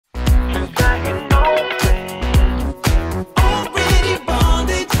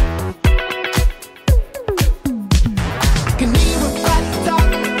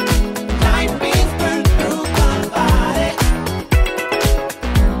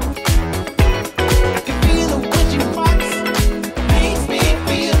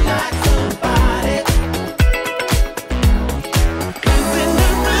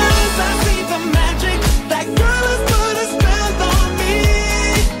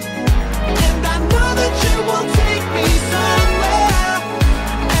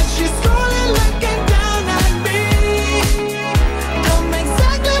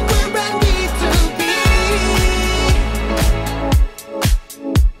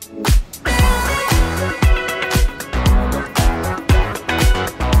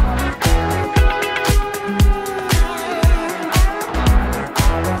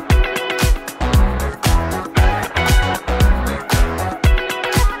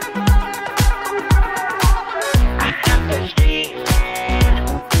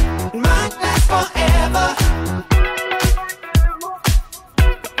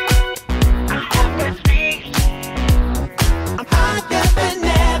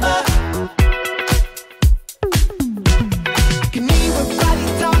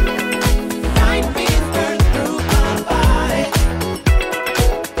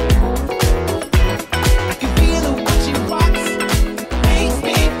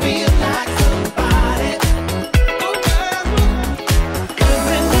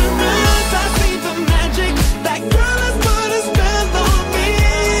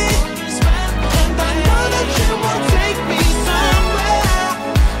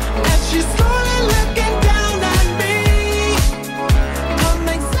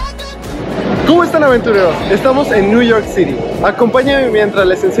¿Cómo están, aventureros? Estamos en New York City. Acompáñenme mientras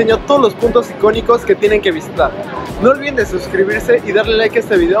les enseño todos los puntos icónicos que tienen que visitar. No olviden de suscribirse y darle like a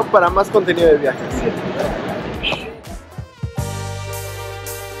este video para más contenido de viajes.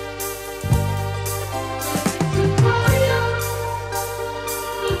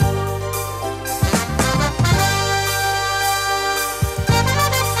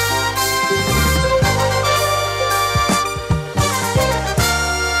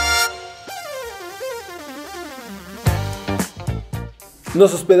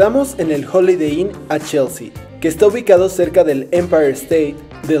 Nos hospedamos en el Holiday Inn a Chelsea, que está ubicado cerca del Empire State,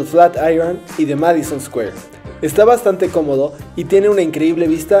 del Flatiron y de Madison Square. Está bastante cómodo y tiene una increíble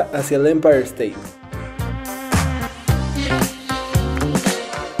vista hacia el Empire State.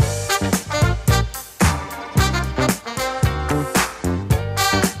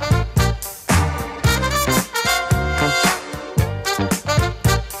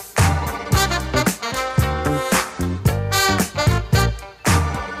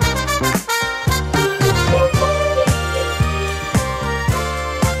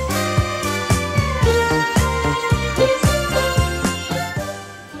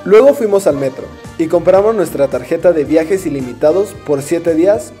 Luego fuimos al metro y compramos nuestra tarjeta de viajes ilimitados por 7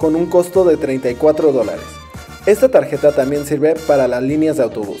 días con un costo de $34. Esta tarjeta también sirve para las líneas de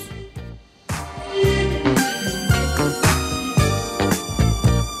autobús.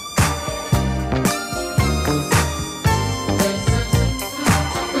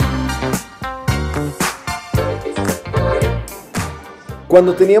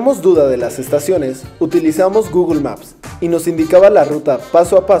 Cuando teníamos duda de las estaciones, utilizamos Google Maps y nos indicaba la ruta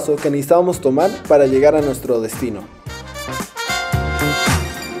paso a paso que necesitábamos tomar para llegar a nuestro destino.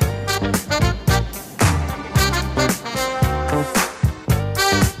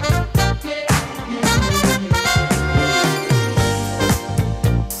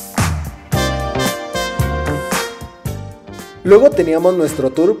 Luego teníamos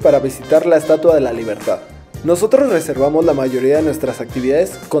nuestro tour para visitar la Estatua de la Libertad. Nosotros reservamos la mayoría de nuestras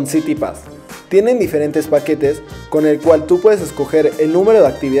actividades con City Pass. Tienen diferentes paquetes con el cual tú puedes escoger el número de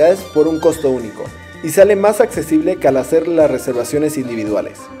actividades por un costo único y sale más accesible que al hacer las reservaciones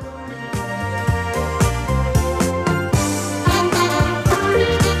individuales.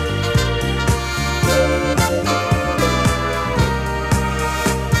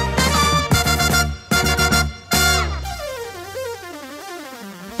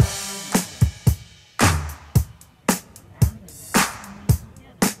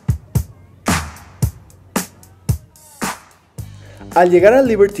 Al llegar a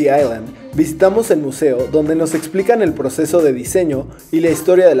Liberty Island, visitamos el museo donde nos explican el proceso de diseño y la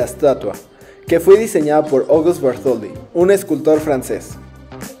historia de la estatua, que fue diseñada por Auguste Bartholdi, un escultor francés.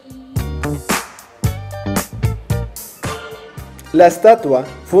 La estatua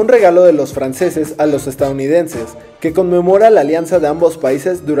fue un regalo de los franceses a los estadounidenses que conmemora la alianza de ambos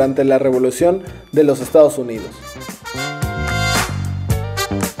países durante la Revolución de los Estados Unidos.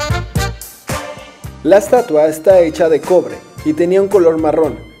 La estatua está hecha de cobre y tenía un color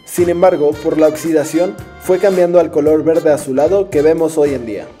marrón, sin embargo, por la oxidación fue cambiando al color verde azulado que vemos hoy en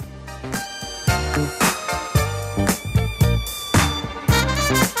día.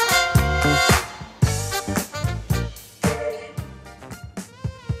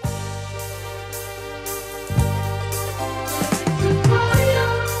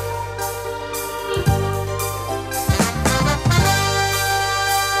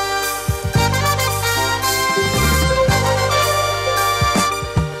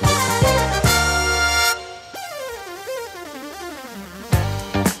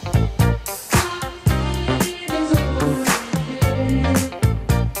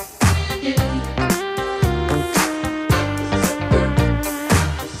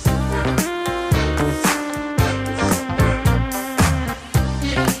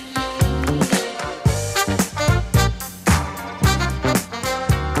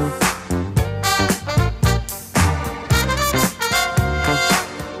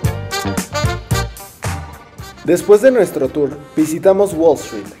 Después de nuestro tour, visitamos Wall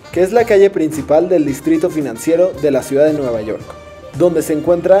Street, que es la calle principal del distrito financiero de la ciudad de Nueva York, donde se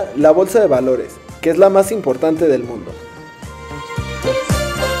encuentra la bolsa de valores, que es la más importante del mundo.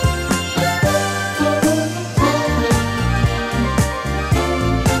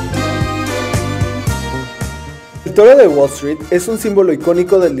 El Toro de Wall St es un símbolo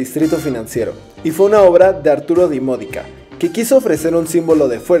icónico del distrito financiero y fue una obra de Arturo Di Modica, que quiso ofrecer un símbolo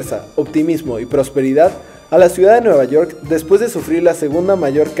de fuerza, optimismo y prosperidad a la ciudad de Nueva York después de sufrir la segunda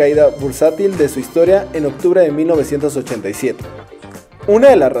mayor caída bursátil de su historia en octubre de 1987. Una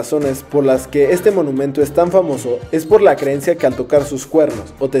de las razones por las que este monumento es tan famoso es por la creencia que al tocar sus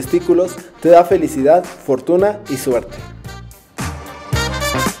cuernos o testículos te da felicidad, fortuna y suerte.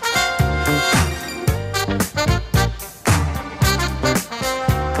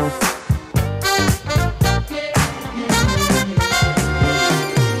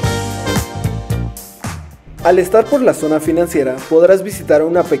 Al estar por la zona financiera podrás visitar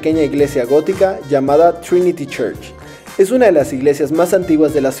una pequeña iglesia gótica llamada Trinity Church. Es una de las iglesias más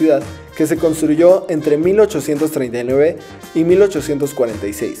antiguas de la ciudad que se construyó entre 1839 y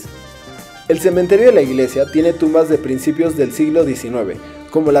 1846. El cementerio de la iglesia tiene tumbas de principios del siglo XIX,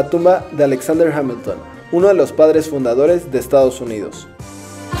 como la tumba de Alexander Hamilton, uno de los padres fundadores de Estados Unidos.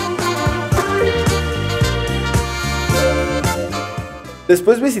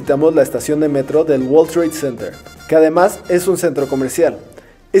 Después visitamos la estación de metro del World Trade Center, que además es un centro comercial.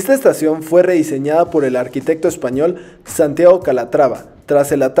 Esta estación fue rediseñada por el arquitecto español Santiago Calatrava,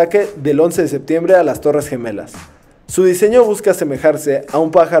 tras el ataque del 11 de septiembre a las Torres Gemelas. Su diseño busca asemejarse a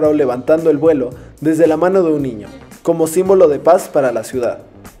un pájaro levantando el vuelo desde la mano de un niño, como símbolo de paz para la ciudad.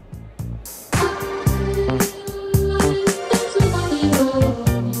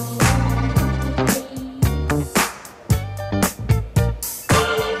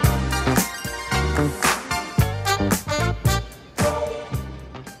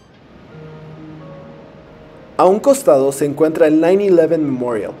 A un costado se encuentra el 9/11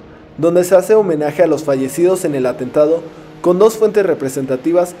 Memorial, donde se hace homenaje a los fallecidos en el atentado con dos fuentes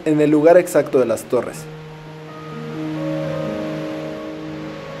representativas en el lugar exacto de las torres.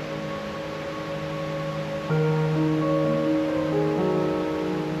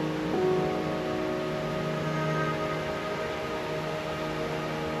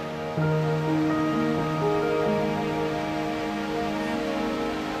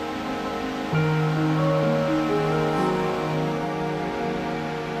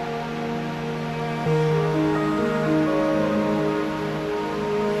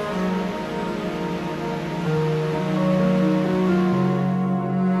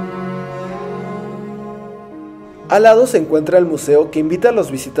 Al lado se encuentra el museo que invita a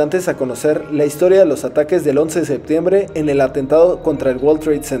los visitantes a conocer la historia de los ataques del 11 de septiembre en el atentado contra el World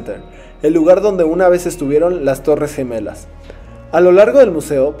Trade Center, el lugar donde una vez estuvieron las Torres Gemelas. A lo largo del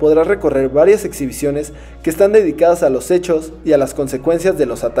museo podrás recorrer varias exhibiciones que están dedicadas a los hechos y a las consecuencias de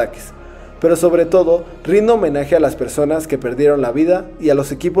los ataques, pero sobre todo rinde homenaje a las personas que perdieron la vida y a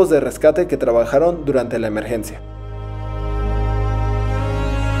los equipos de rescate que trabajaron durante la emergencia.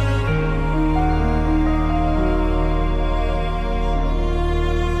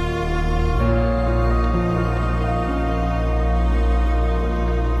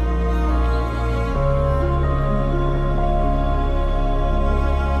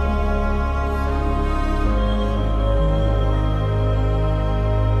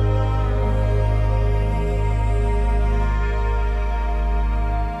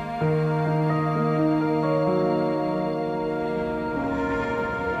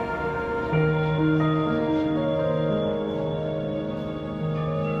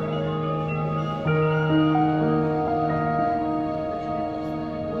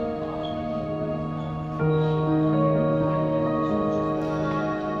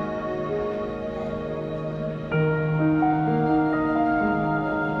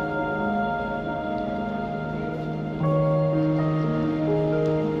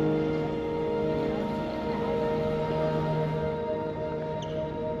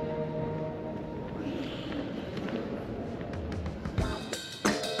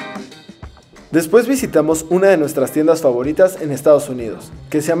 Después visitamos una de nuestras tiendas favoritas en Estados Unidos,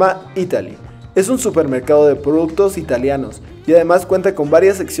 que se llama Italy. Es un supermercado de productos italianos y además cuenta con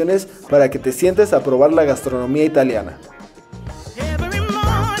varias secciones para que te sientes a probar la gastronomía italiana.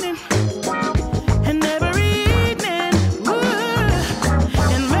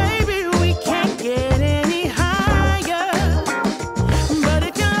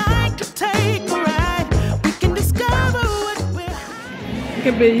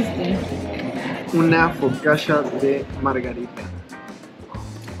 ¿Qué pediste? Una focaccia de margarita.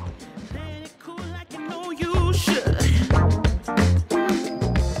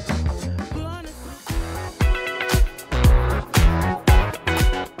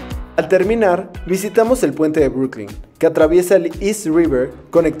 Al terminar, visitamos el puente de Brooklyn, que atraviesa el East River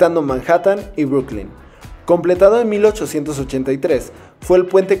conectando Manhattan y Brooklyn. Completado en 1883, fue el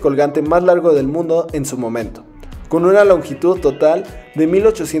puente colgante más largo del mundo en su momento, con una longitud total de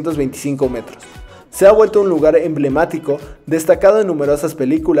 1825 metros. Se ha vuelto un lugar emblemático, destacado en numerosas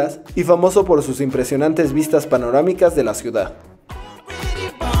películas y famoso por sus impresionantes vistas panorámicas de la ciudad.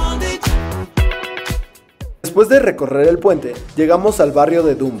 Después de recorrer el puente, llegamos al barrio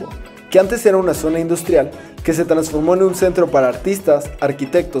de Dumbo, que antes era una zona industrial que se transformó en un centro para artistas,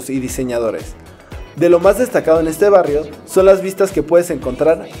 arquitectos y diseñadores. De lo más destacado en este barrio son las vistas que puedes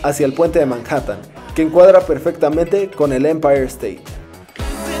encontrar hacia el puente de Manhattan, que encuadra perfectamente con el Empire State.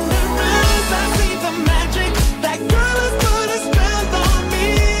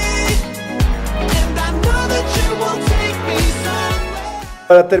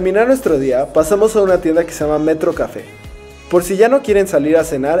 Para terminar nuestro día, pasamos a una tienda que se llama Metro Café. Por si ya no quieren salir a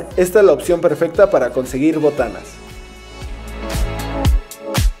cenar, esta es la opción perfecta para conseguir botanas.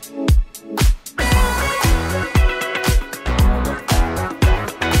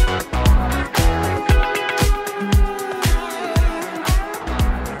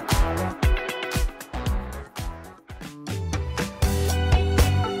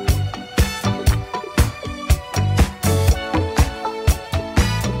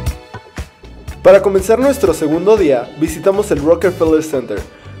 Para comenzar nuestro segundo día, visitamos el Rockefeller Center,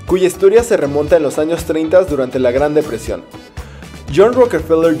 cuya historia se remonta en los años 30 durante la Gran Depresión. John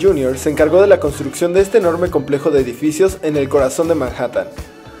Rockefeller Jr. se encargó de la construcción de este enorme complejo de edificios en el corazón de Manhattan.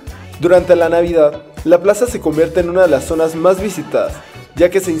 Durante la Navidad, la plaza se convierte en una de las zonas más visitadas, ya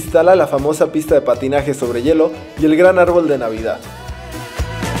que se instala la famosa pista de patinaje sobre hielo y el gran árbol de Navidad.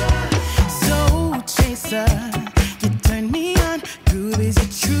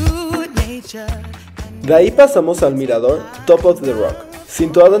 De ahí pasamos al mirador Top of the Rock,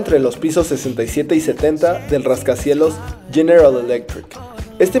 situado entre los pisos 67 y 70 del rascacielos General Electric.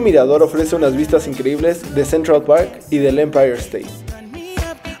 Este mirador ofrece unas vistas increíbles de Central Park y del Empire State.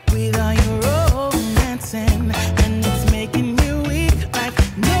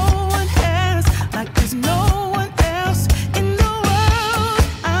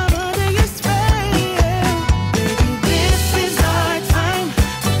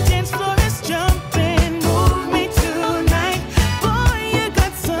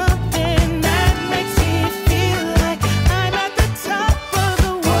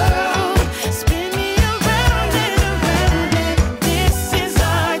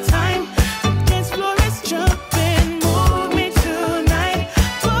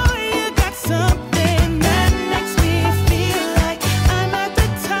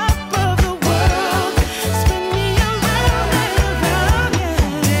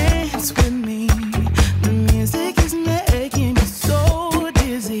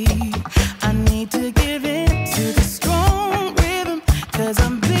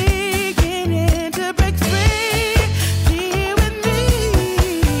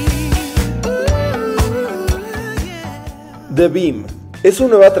 The Beam es una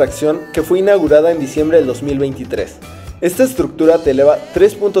nueva atracción que fue inaugurada en diciembre del 2023. Esta estructura te eleva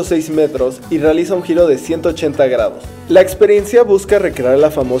 3.6 metros y realiza un giro de 180 grados. La experiencia busca recrear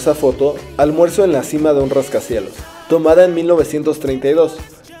la famosa foto Almuerzo en la cima de un rascacielos, tomada en 1932,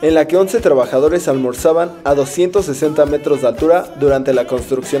 en la que 11 trabajadores almorzaban a 260 metros de altura durante la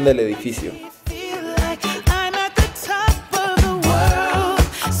construcción del edificio.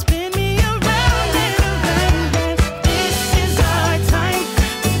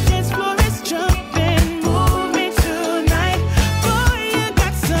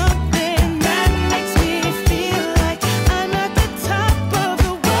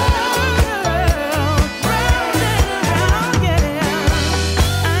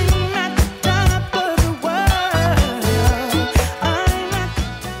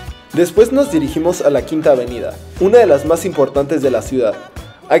 Después nos dirigimos a la Quinta Avenida, una de las más importantes de la ciudad.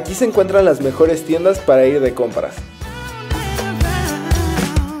 Aquí se encuentran las mejores tiendas para ir de compras.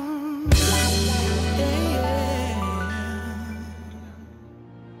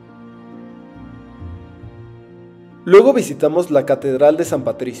 Luego visitamos la Catedral de San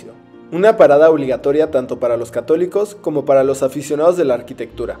Patricio, una parada obligatoria tanto para los católicos como para los aficionados de la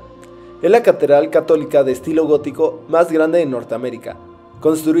arquitectura. Es la catedral católica de estilo gótico más grande en Norteamérica,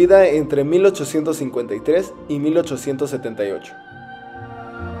 construida entre 1853 y 1878.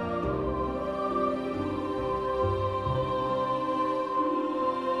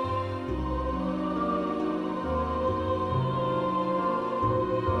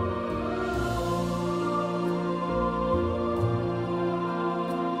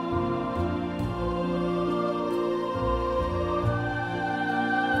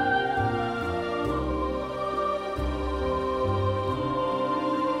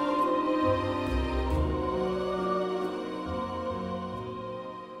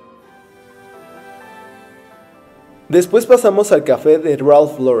 Después pasamos al café de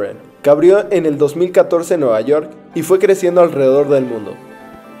Ralph Lauren, que abrió en el 2014 en Nueva York y fue creciendo alrededor del mundo.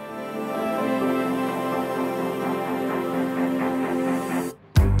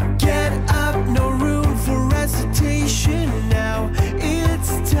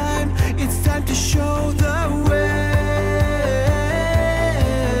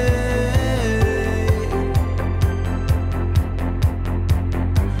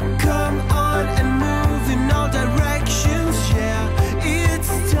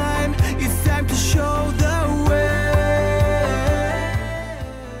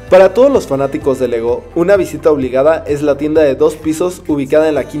 Para todos los fanáticos de Lego, una visita obligada es la tienda de 2 pisos ubicada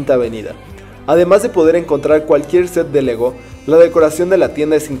en la Quinta Avenida. Además de poder encontrar cualquier set de Lego, la decoración de la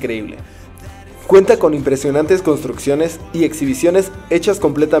tienda es increíble. Cuenta con impresionantes construcciones y exhibiciones hechas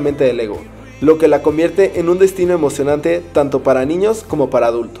completamente de Lego, lo que la convierte en un destino emocionante tanto para niños como para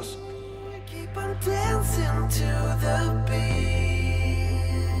adultos.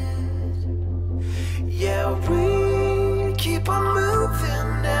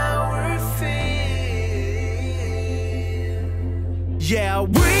 Yeah, we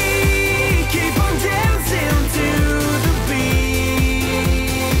keep on dancing to the beat,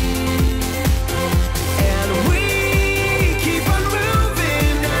 and we keep on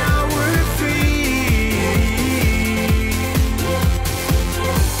moving our feet.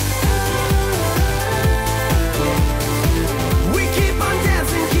 We keep on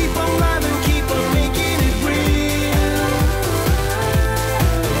dancing, keep on loving, keep on making it real.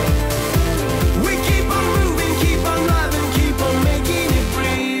 We keep on moving, keep on loving, keep on making it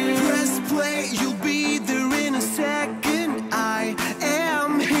real. Press play, you'll be there in a second. I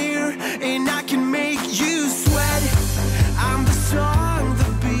am here and I can make you sweat. I'm the song, the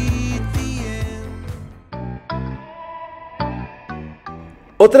beat, the end.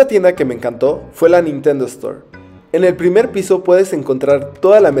 Otra tienda que me encantó fue la Nintendo Store. En el primer piso puedes encontrar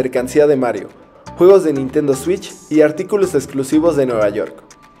toda la mercancía de Mario, juegos de Nintendo Switch y artículos exclusivos de Nueva York.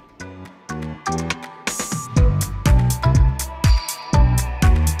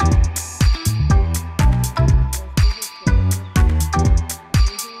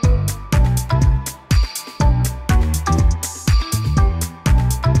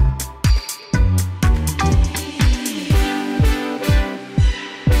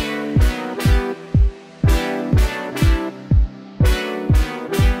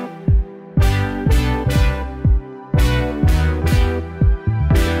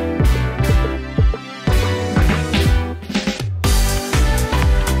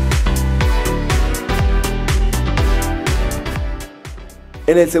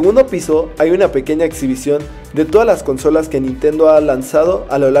 En el segundo piso hay una pequeña exhibición de todas las consolas que Nintendo ha lanzado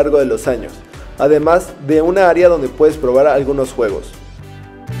a lo largo de los años, además de una área donde puedes probar algunos juegos.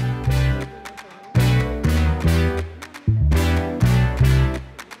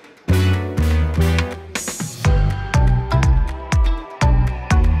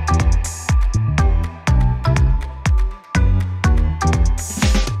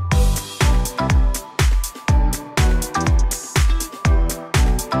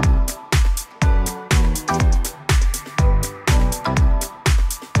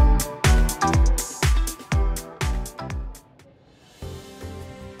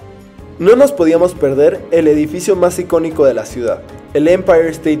 No nos podíamos perder el edificio más icónico de la ciudad, el Empire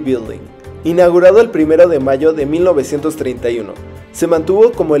State Building. Inaugurado el 1 de mayo de 1931, se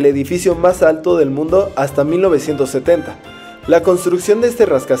mantuvo como el edificio más alto del mundo hasta 1970. La construcción de este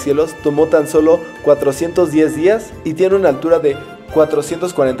rascacielos tomó tan solo 410 días y tiene una altura de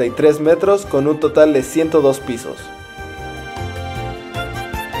 443 metros con un total de 102 pisos.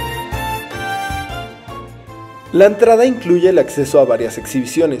 La entrada incluye el acceso a varias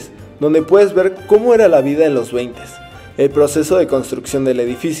exhibiciones, donde puedes ver cómo era la vida en los 20s, el proceso de construcción del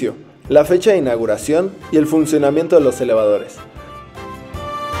edificio, la fecha de inauguración y el funcionamiento de los elevadores.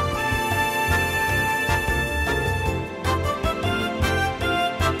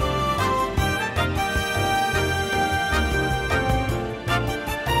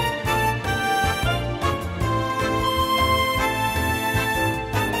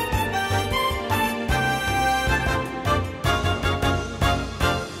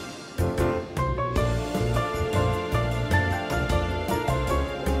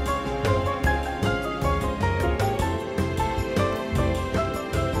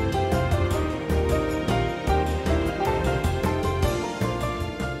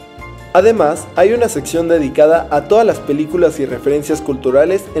 Además, hay una sección dedicada a todas las películas y referencias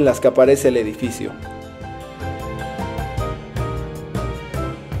culturales en las que aparece el edificio.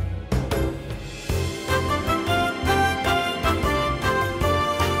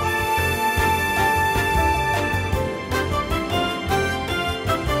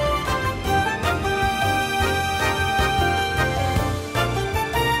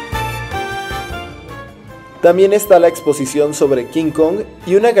 También está la exposición sobre King Kong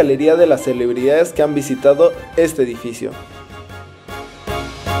y una galería de las celebridades que han visitado este edificio.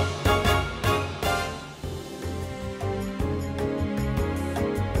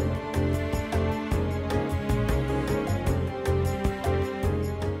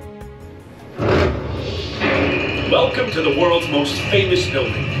 Welcome to the world's most famous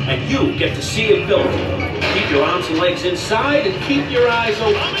building. and you get to see it built. Keep your arms and legs inside and keep your eyes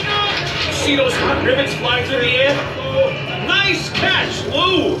open. Oh my God! See those hot rivets flying through the air? Oh, nice catch,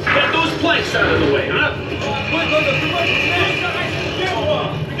 Lou! Get those planks out of the way, huh?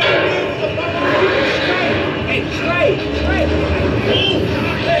 Hey, straight! Oh,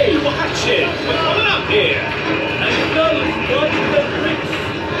 hey, watch it! We're coming up here! And fellas, watch the bricks!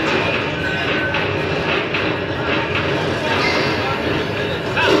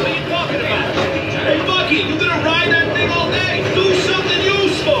 What are you talking about? Hey, Bucky, you gonna ride that thing all day? Do something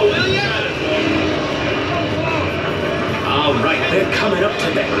useful, will ya? All right, they're coming up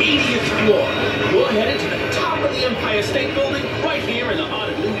to the 80th floor. You're headed to the top of the Empire State Building, right here in the heart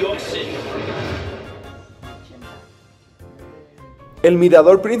of New York City. El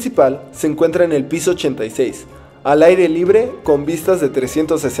mirador principal se encuentra en el piso 86, al aire libre con vistas de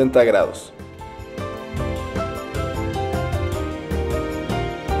 360 grados.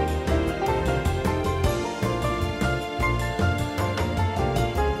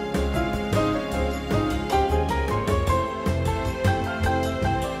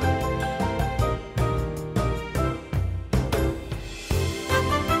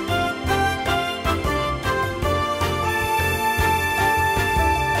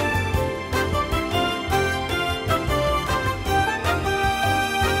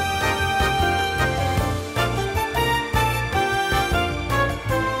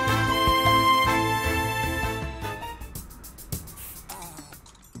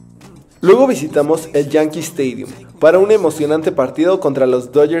 Luego visitamos el Yankee Stadium para un emocionante partido contra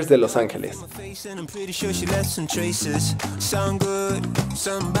los Dodgers de Los Ángeles.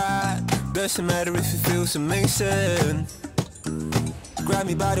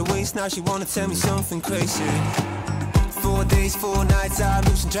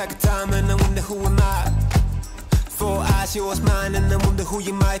 Four eyes, yours, mine, and I wonder who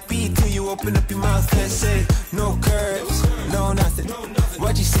you might be till you open up your mouth and say, no curves, no nothing.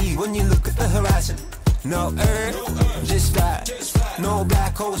 What you see when you look at the horizon? No earth, just fly. No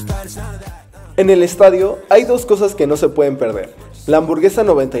black holes, planets, none of that. En el estadio hay dos cosas que no se pueden perder. La hamburguesa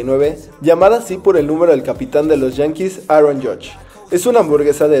 99, llamada así por el número del capitán de los Yankees, Aaron Judge. Es una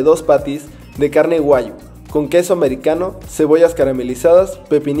hamburguesa de 2 patties de carne guayu, con queso americano, cebollas caramelizadas,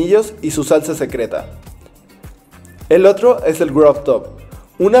 pepinillos y su salsa secreta. El otro es el Grub Top,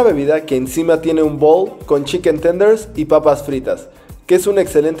 una bebida que encima tiene un bowl con chicken tenders y papas fritas, que es un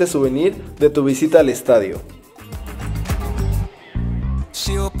excelente souvenir de tu visita al estadio.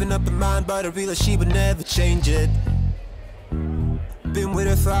 She opened up her mind, but I realized she would never change it. Been with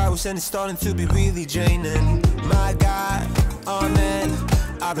her for hours and it's starting to be really draining. My God, oh man,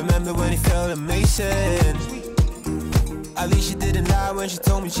 I remember when it felt amazing. At least she didn't lie when she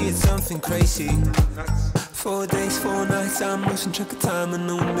told me she had something crazy. 4 days, 4 nights, I'm losing track of time and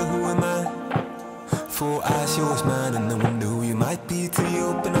I wonder who am I. 4 eyes, yours, mine, and I wonder who you might be till you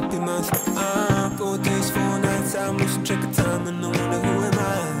open up your mouth. 4 days, 4 nights, I'm losing track of time and I wonder who am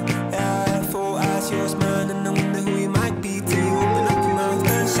I. Yeah, 4 eyes, yours, mine, and I wonder who you might be till you open up your mouth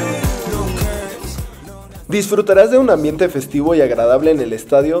and say, no curves. Disfrutarás de un ambiente festivo y agradable en el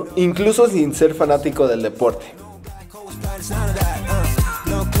estadio, incluso sin ser fanático del deporte.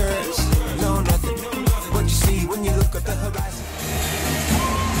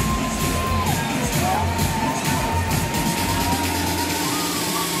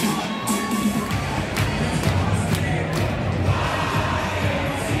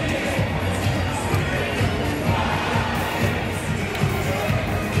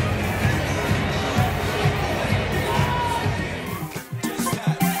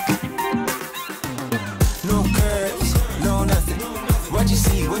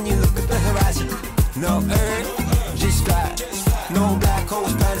 No earth, just fly. No black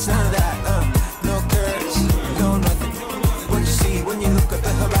holes, planets, none of that. No curves, no nothing. What you see when you look at the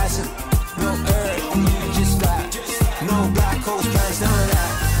horizon? No earth, just fly. No black holes, planets, none of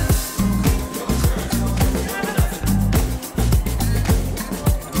that.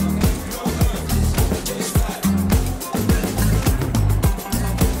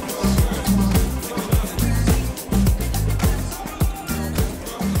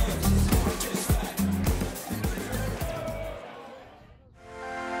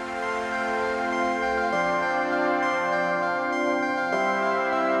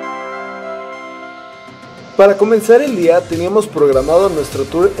 Para comenzar el día teníamos programado nuestro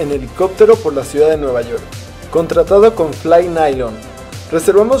tour en helicóptero por la ciudad de Nueva York, contratado con Fly Nylon.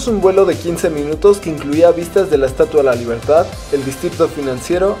 Reservamos un vuelo de 15 minutos que incluía vistas de la Estatua de la Libertad, el Distrito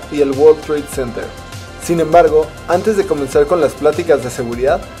Financiero y el World Trade Center. Sin embargo, antes de comenzar con las pláticas de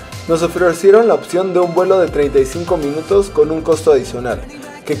seguridad, nos ofrecieron la opción de un vuelo de 35 minutos con un costo adicional,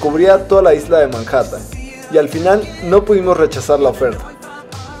 que cubría toda la isla de Manhattan, y al final no pudimos rechazar la oferta.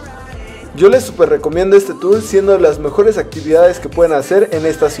 Yo les super recomiendo este tour, siendo de las mejores actividades que pueden hacer en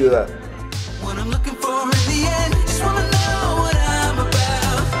esta ciudad.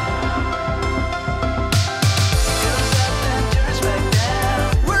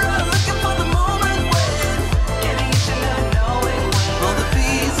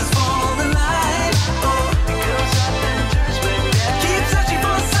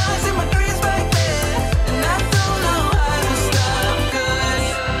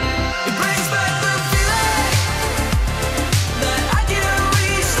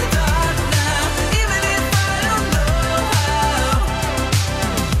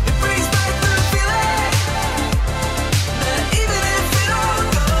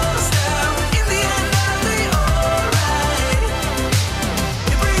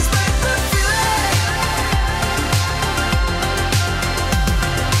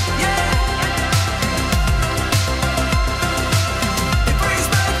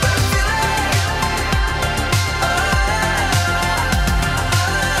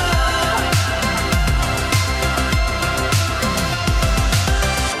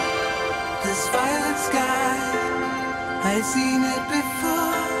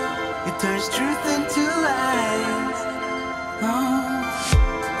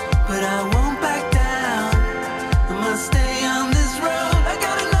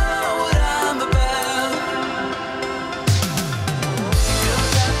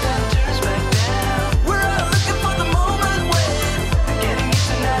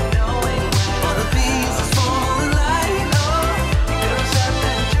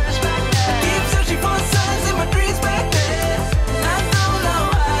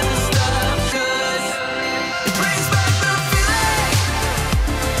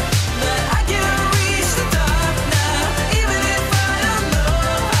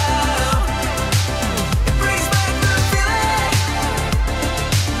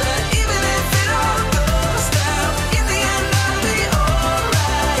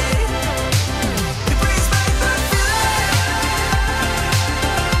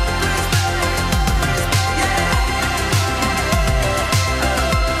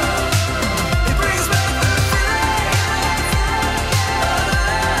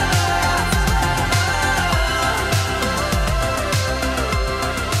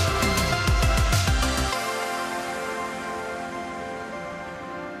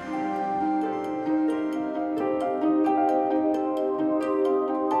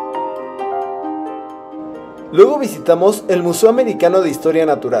 Luego visitamos el Museo Americano de Historia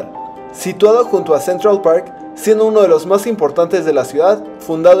Natural, situado junto a Central Park, siendo uno de los más importantes de la ciudad,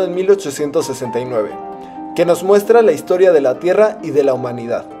 fundado en 1869, que nos muestra la historia de la Tierra y de la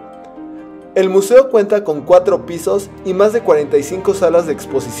humanidad. El museo cuenta con 4 pisos y más de 45 salas de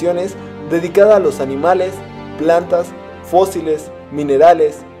exposiciones dedicadas a los animales, plantas, fósiles,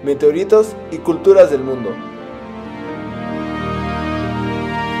 minerales, meteoritos y culturas del mundo.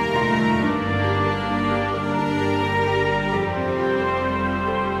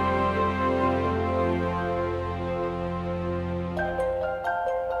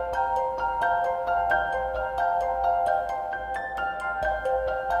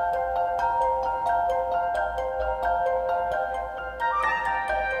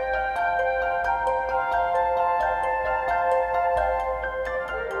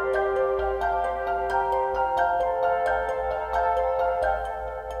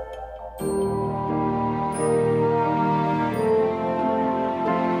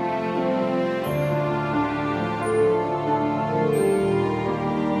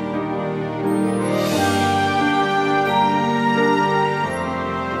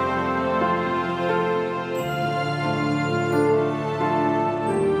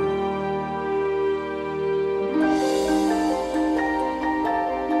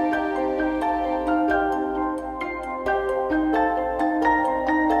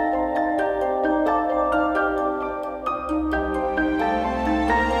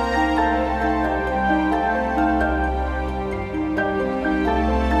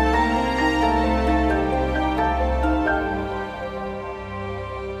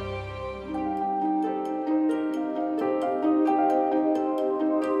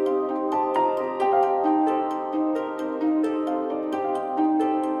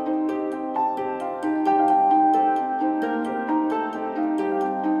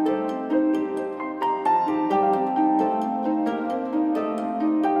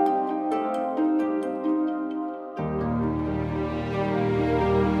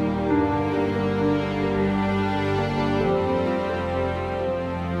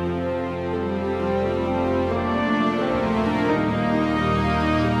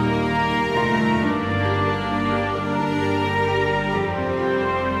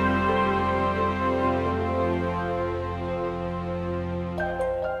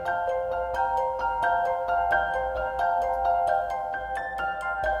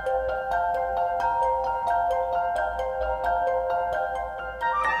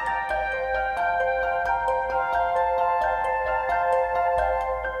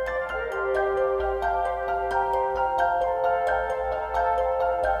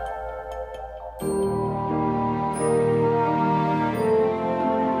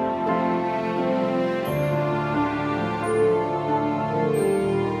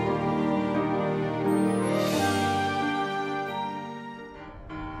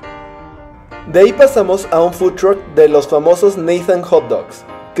 De ahí pasamos a un food truck de los famosos Nathan Hot Dogs,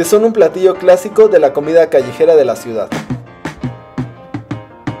 que son un platillo clásico de la comida callejera de la ciudad.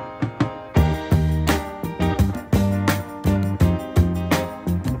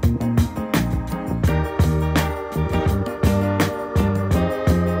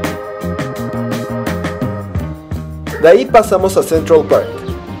 De ahí pasamos a Central Park,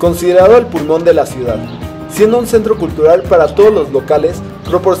 considerado el pulmón de la ciudad, siendo un centro cultural para todos los locales,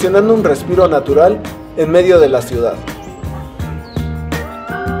 proporcionando un respiro natural en medio de la ciudad.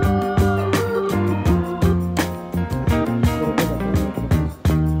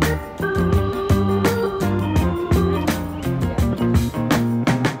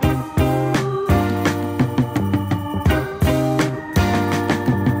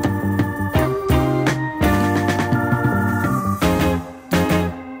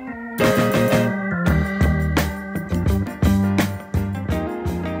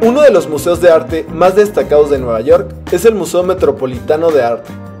 Uno de los museos de arte más destacados de Nueva York es el Museo Metropolitano de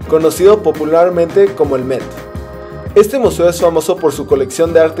Arte, conocido popularmente como el Met. Este museo es famoso por su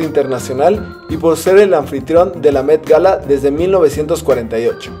colección de arte internacional y por ser el anfitrión de la Met Gala desde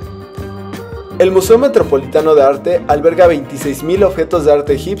 1948. El Museo Metropolitano de Arte alberga 26.000 objetos de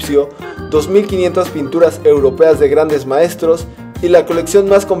arte egipcio, 2.500 pinturas europeas de grandes maestros y la colección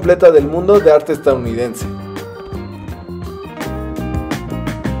más completa del mundo de arte estadounidense.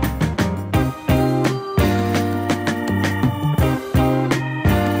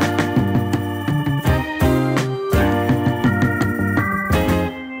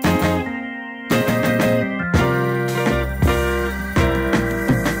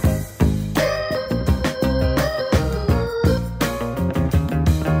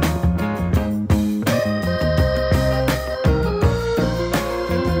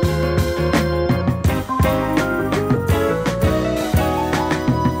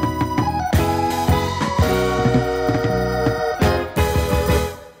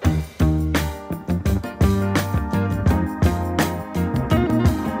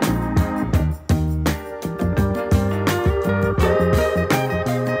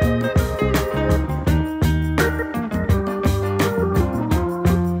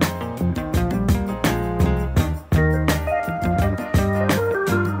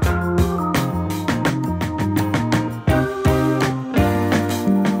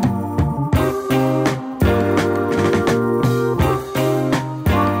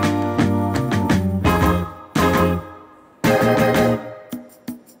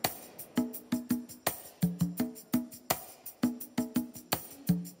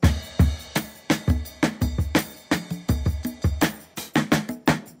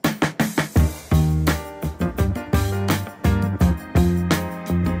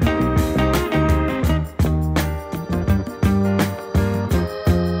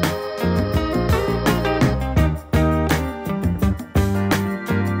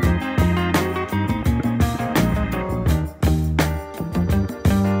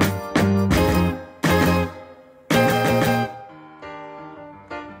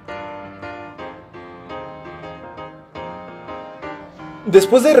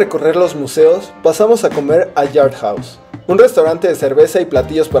 Después de recorrer los museos, pasamos a comer a Yard House, un restaurante de cerveza y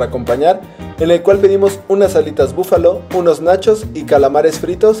platillos para acompañar, en el cual pedimos unas alitas búfalo, unos nachos y calamares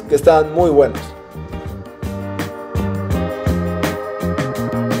fritos que estaban muy buenos.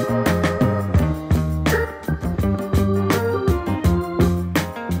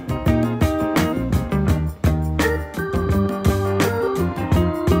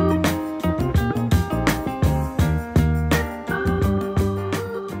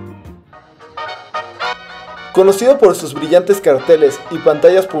 Conocido por sus brillantes carteles y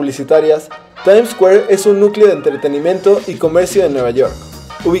pantallas publicitarias, Times Square es un núcleo de entretenimiento y comercio de Nueva York,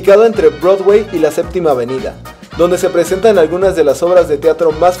 ubicado entre Broadway y la Séptima Avenida, donde se presentan algunas de las obras de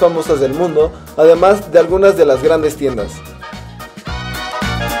teatro más famosas del mundo, además de algunas de las grandes tiendas.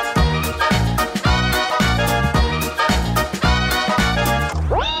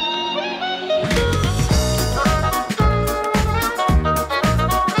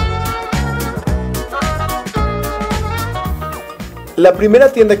 La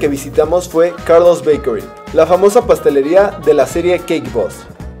primera tienda que visitamos fue Carlos Bakery, la famosa pastelería de la serie Cake Boss.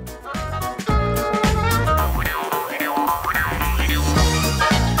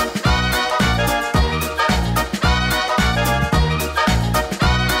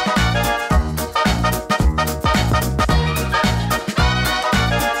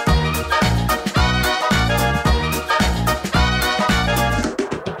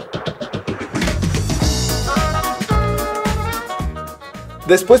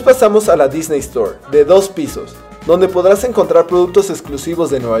 Después pasamos a la Disney Store, de 2 pisos, donde podrás encontrar productos exclusivos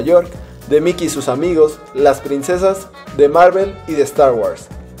de Nueva York, de Mickey y sus amigos, las princesas, de Marvel y de Star Wars.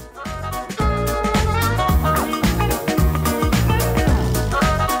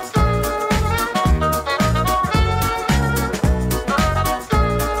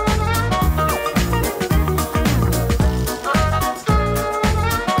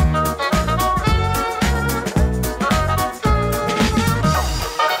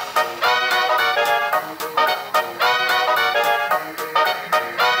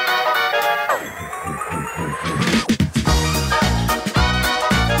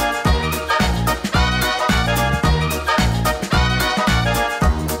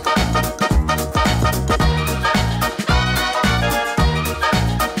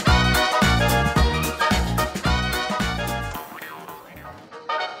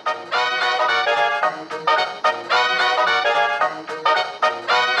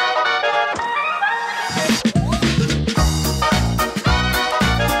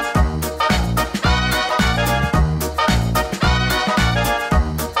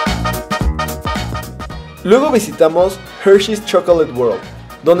 Luego visitamos Hershey's Chocolate World,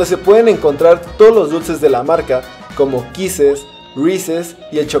 donde se pueden encontrar todos los dulces de la marca, como Kisses, Reese's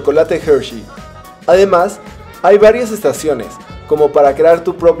y el chocolate Hershey. Además, hay varias estaciones, como para crear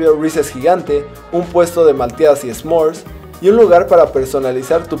tu propio Reese's gigante, un puesto de malteadas y s'mores, y un lugar para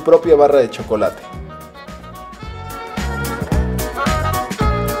personalizar tu propia barra de chocolate.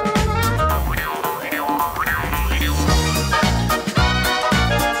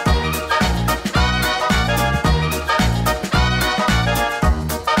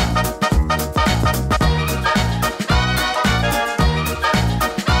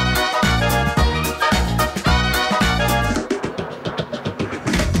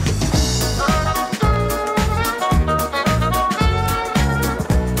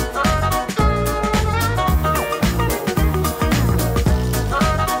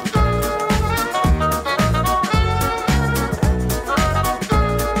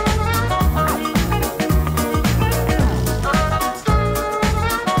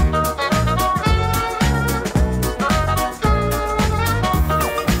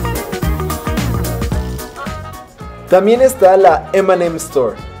 También está la M&M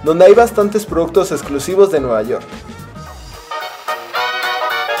Store, donde hay bastantes productos exclusivos de Nueva York.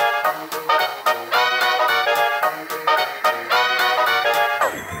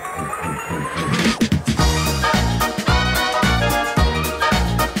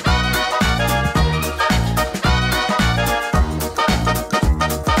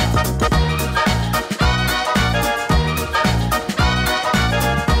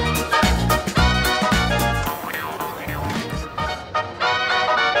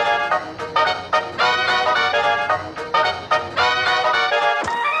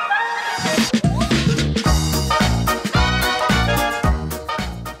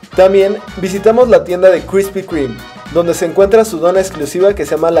 También visitamos la tienda de Krispy Kreme, donde se encuentra su dona exclusiva que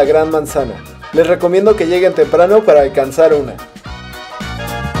se llama la Gran Manzana. Les recomiendo que lleguen temprano para alcanzar una.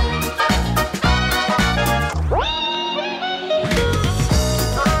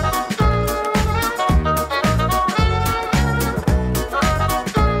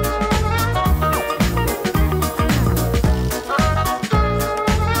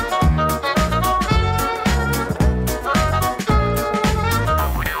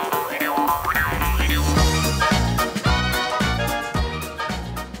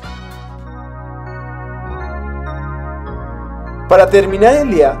 Para terminar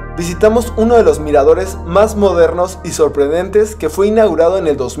el día, visitamos uno de los miradores más modernos y sorprendentes que fue inaugurado en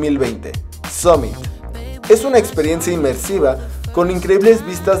el 2020, Summit. Es una experiencia inmersiva con increíbles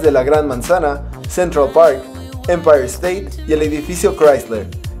vistas de la Gran Manzana, Central Park, Empire State y el edificio Chrysler.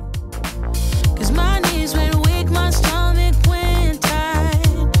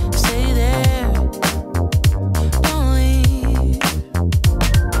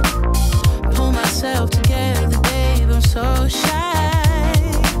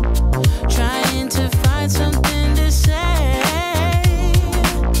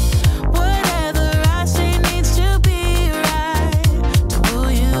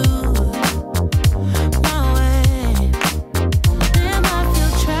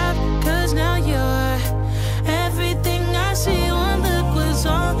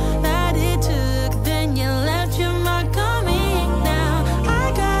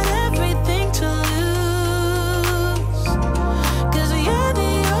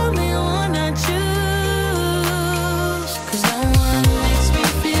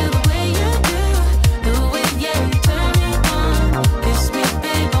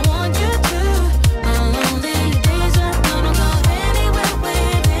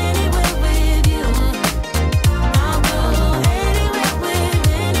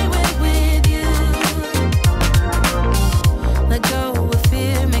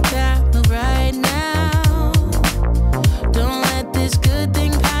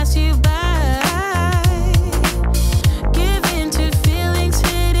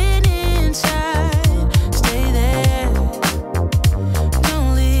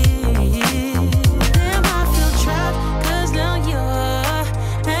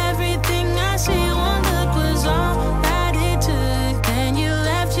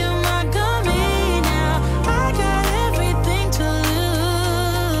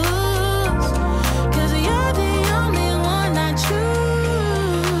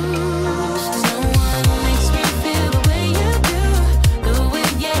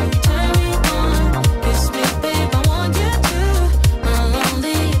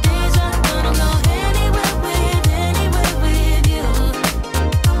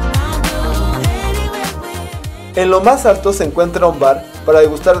 En lo más alto se encuentra un bar para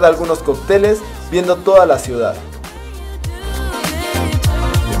degustar de algunos cócteles viendo toda la ciudad.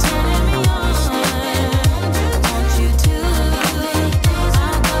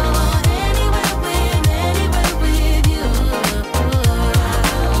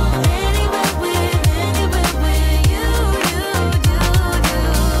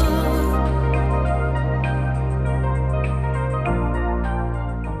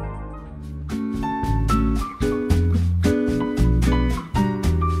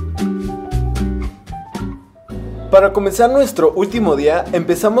 Para comenzar nuestro último día,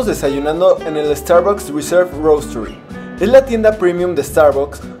 empezamos desayunando en el Starbucks Reserve Roastery. Es la tienda premium de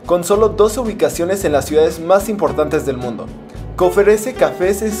Starbucks con solo 12 ubicaciones en las ciudades más importantes del mundo, que ofrece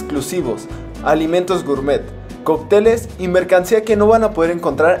cafés exclusivos, alimentos gourmet, cócteles y mercancía que no van a poder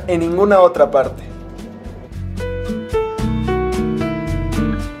encontrar en ninguna otra parte.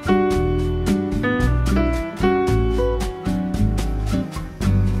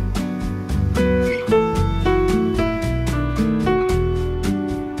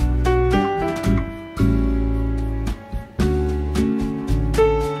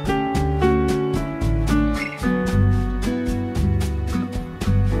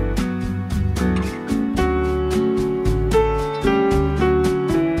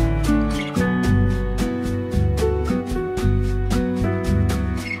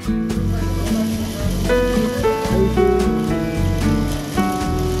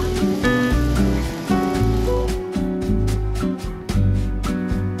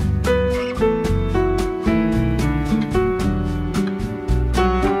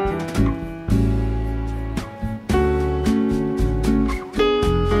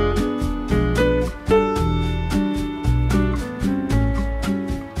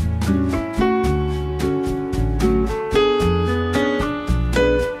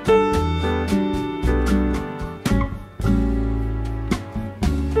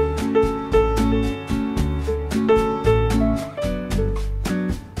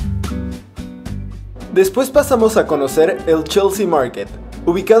 Después pasamos a conocer el Chelsea Market,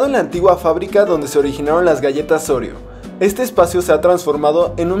 ubicado en la antigua fábrica donde se originaron las galletas Oreo. Este espacio se ha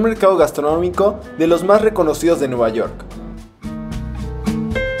transformado en un mercado gastronómico de los más reconocidos de Nueva York.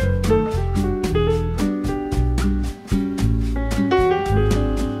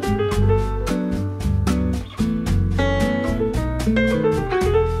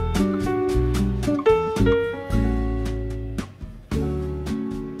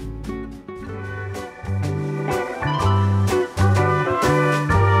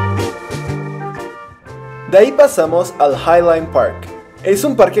 De ahí pasamos al Highline Park. Es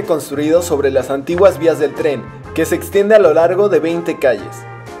un parque construido sobre las antiguas vías del tren, que se extiende a lo largo de 20 calles.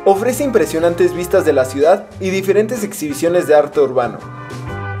 Ofrece impresionantes vistas de la ciudad y diferentes exhibiciones de arte urbano.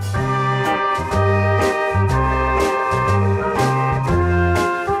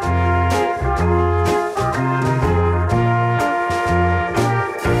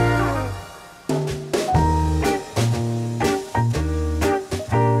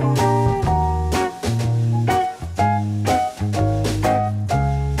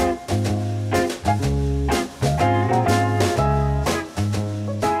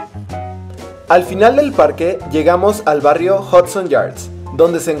 Al final del parque llegamos al barrio Hudson Yards,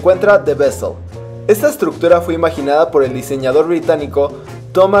 donde se encuentra The Vessel. Esta estructura fue imaginada por el diseñador británico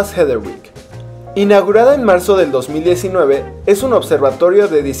Thomas Heatherwick. Inaugurada en marzo del 2019, es un observatorio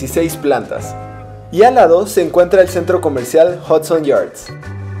de 16 plantas. Y al lado se encuentra el centro comercial Hudson Yards.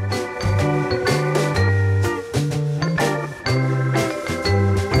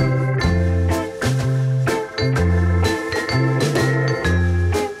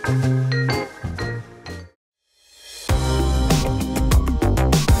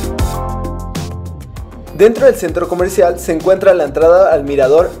 Dentro del centro comercial se encuentra la entrada al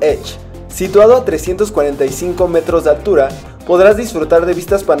mirador Edge. Situado a 345 metros de altura, podrás disfrutar de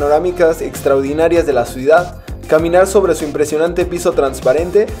vistas panorámicas extraordinarias de la ciudad, caminar sobre su impresionante piso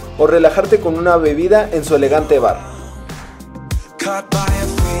transparente o relajarte con una bebida en su elegante bar.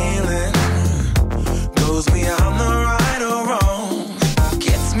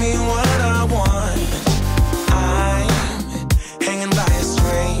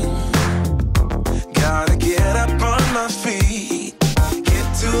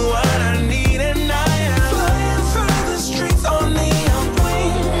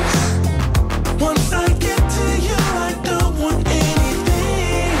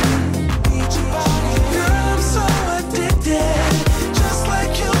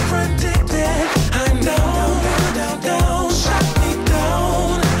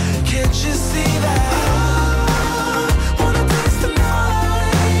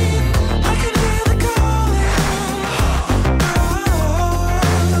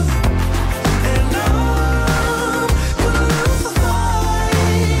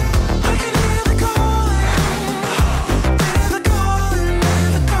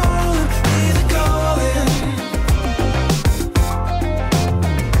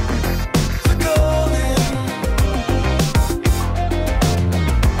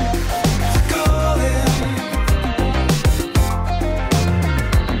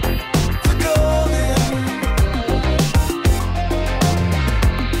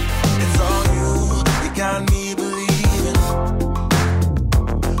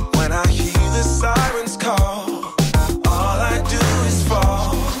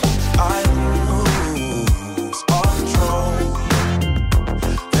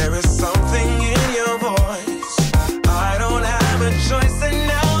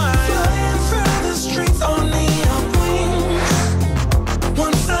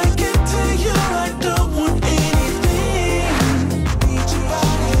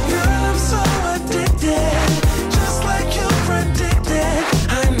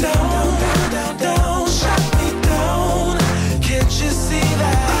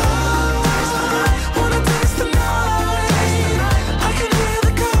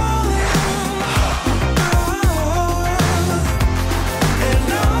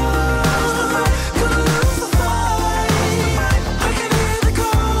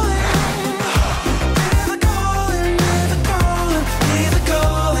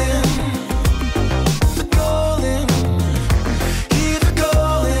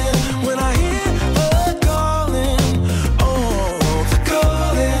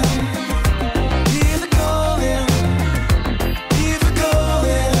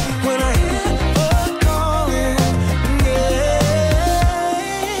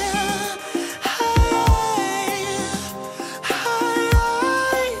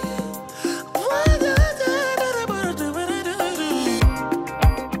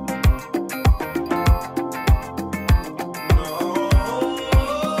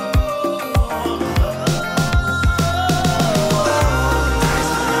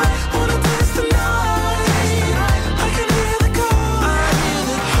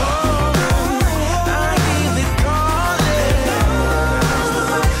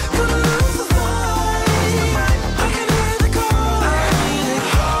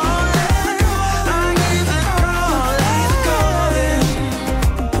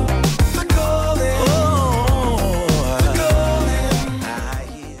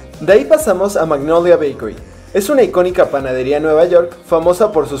 De ahí pasamos a Magnolia Bakery. Es una icónica panadería en Nueva York,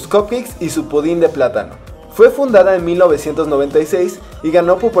 famosa por sus cupcakes y su pudín de plátano. Fue fundada en 1996 y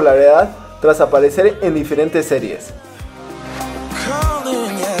ganó popularidad tras aparecer en diferentes series.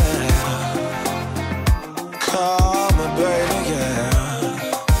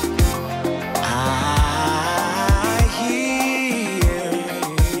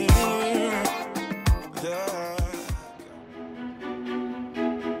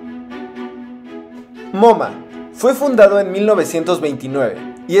 MoMA fue fundado en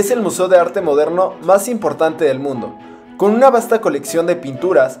 1929 y es el museo de arte moderno más importante del mundo, con una vasta colección de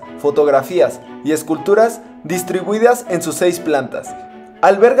pinturas, fotografías y esculturas distribuidas en sus 6 plantas.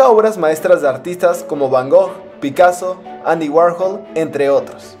 Alberga obras maestras de artistas como Van Gogh, Picasso, Andy Warhol, entre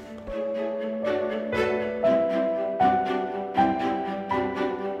otros.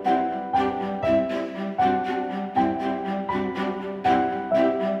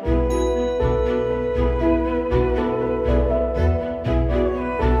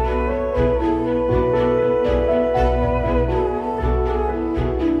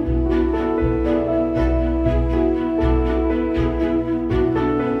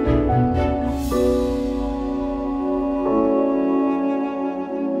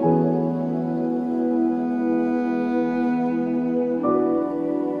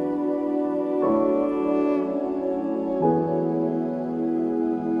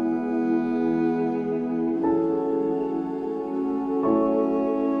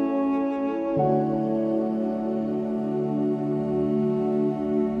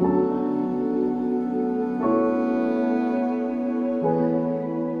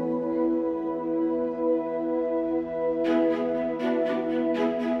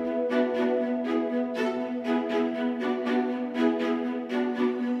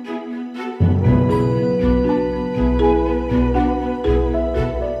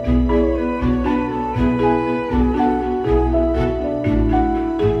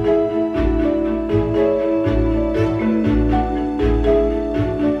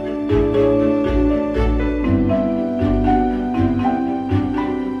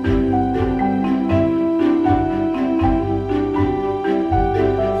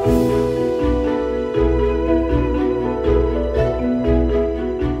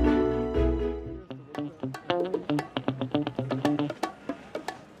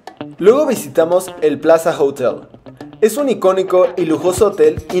 Luego visitamos el Plaza Hotel. Es un icónico y lujoso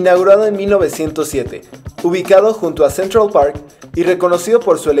hotel inaugurado en 1907, ubicado junto a Central Park y reconocido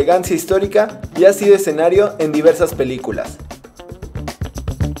por su elegancia histórica y ha sido escenario en diversas películas.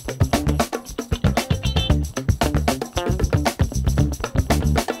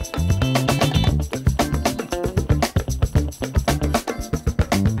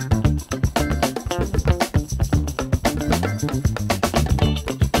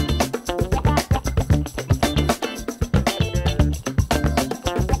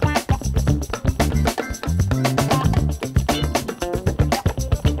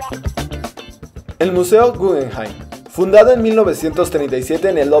 El Museo Guggenheim, fundado en 1937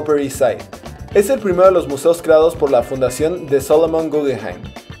 en el Upper East Side, es el primero de los museos creados por la fundación de Solomon Guggenheim,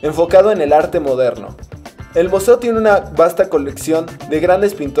 enfocado en el arte moderno. El museo tiene una vasta colección de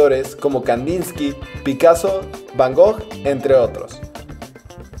grandes pintores como Kandinsky, Picasso, Van Gogh, entre otros.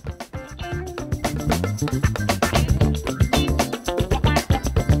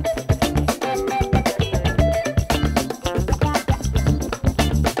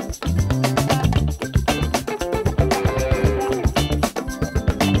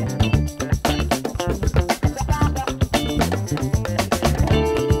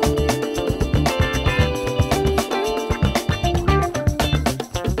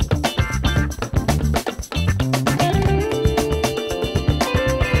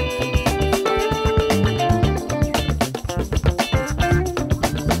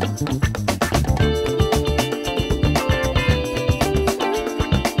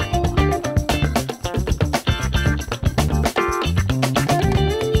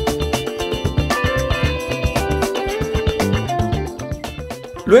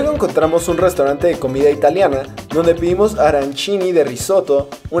 Luego encontramos un restaurante de comida italiana donde pedimos arancini de risotto,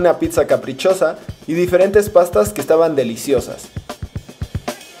 una pizza caprichosa y diferentes pastas que estaban deliciosas.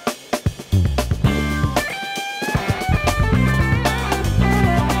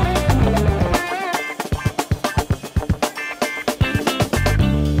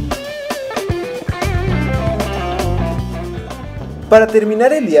 Para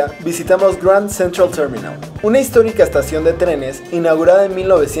terminar el día, visitamos Grand Central Terminal, una histórica estación de trenes inaugurada en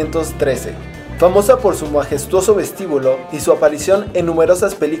 1913, famosa por su majestuoso vestíbulo y su aparición en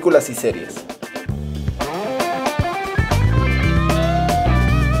numerosas películas y series.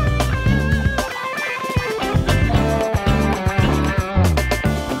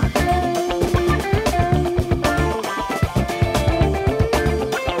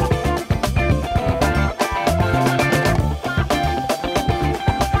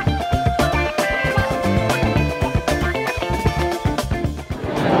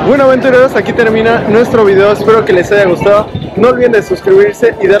 Bueno, aventureros, aquí termina nuestro video. Espero que les haya gustado. No olviden de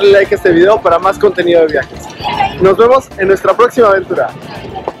suscribirse y darle like a este video para más contenido de viajes. Nos vemos en nuestra próxima aventura.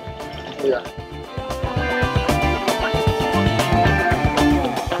 Ya.